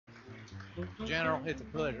General, it's a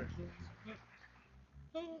pleasure.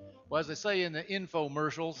 Well, as they say in the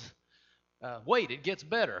infomercials, wait, it gets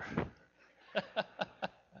better.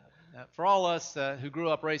 For all us who grew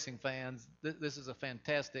up racing fans, this is a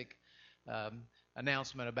fantastic um,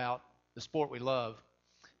 announcement about the sport we love.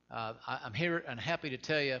 I'm here and happy to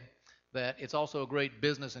tell you that it's also a great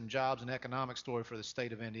business and jobs and economic story for the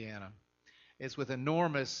state of Indiana. It's with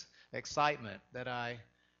enormous excitement that I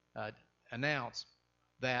uh, announce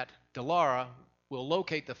that Dallara will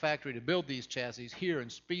locate the factory to build these chassis here in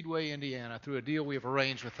Speedway, Indiana, through a deal we have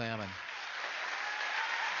arranged with them. And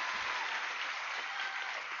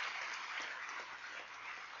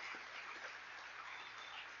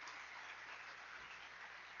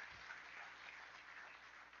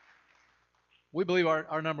we believe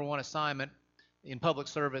our number one assignment in public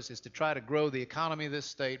service is to try to grow the economy of this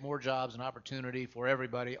state, more jobs and opportunity for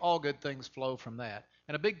everybody. All good things flow from that.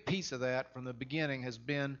 And a big piece of that from the beginning has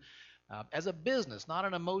been, as a business, not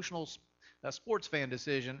an emotional sports fan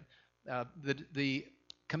decision, the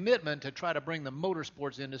commitment to try to bring the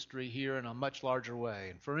motorsports industry here in a much larger way.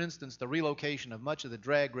 And for instance, the relocation of much of the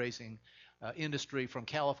drag racing industry from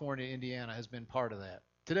California to Indiana has been part of that.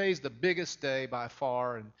 Today's the biggest day by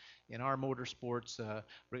far in our motorsports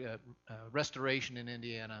restoration in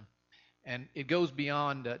Indiana. And it goes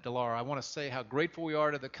beyond Dallara. I want to say how grateful we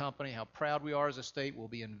are to the company, how proud we are as a state. We'll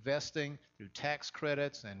be investing through tax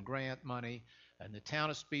credits and grant money in the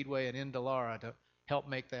town of Speedway and in Dallara to help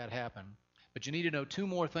make that happen. But you need to know two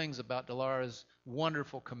more things about Dallara's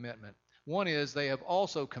wonderful commitment. One is they have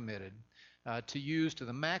also committed to use to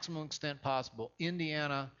the maximum extent possible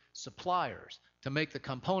Indiana suppliers to make the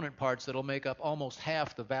component parts that'll make up almost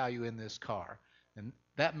half the value in this car. And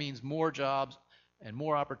that means more jobs and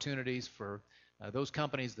more opportunities for those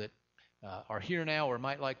companies that are here now or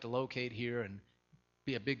might like to locate here and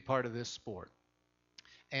be a big part of this sport.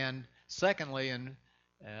 And secondly, and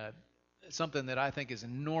something that I think is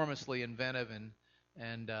enormously inventive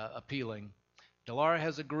and appealing, Dallara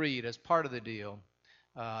has agreed as part of the deal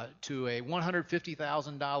to a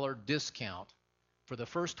 $150,000 discount for the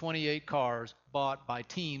first 28 cars bought by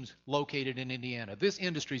teams located in Indiana. This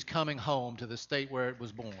industry is coming home to the state where it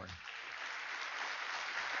was born.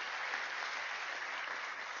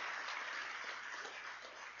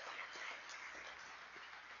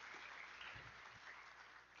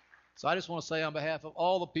 So I just want to say on behalf of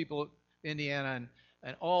all the people of Indiana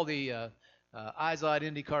and all the IZOD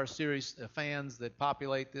IndyCar Series fans that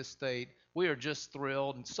populate this state, we are just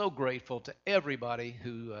thrilled and so grateful to everybody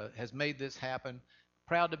who has made this happen.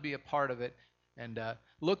 Proud to be a part of it, and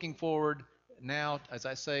looking forward now, as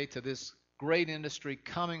I say, to this great industry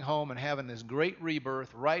coming home and having this great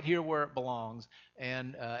rebirth right here where it belongs,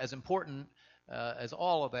 and as important as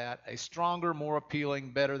all of that, a stronger, more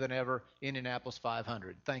appealing, better than ever Indianapolis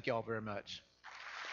 500. Thank you all very much.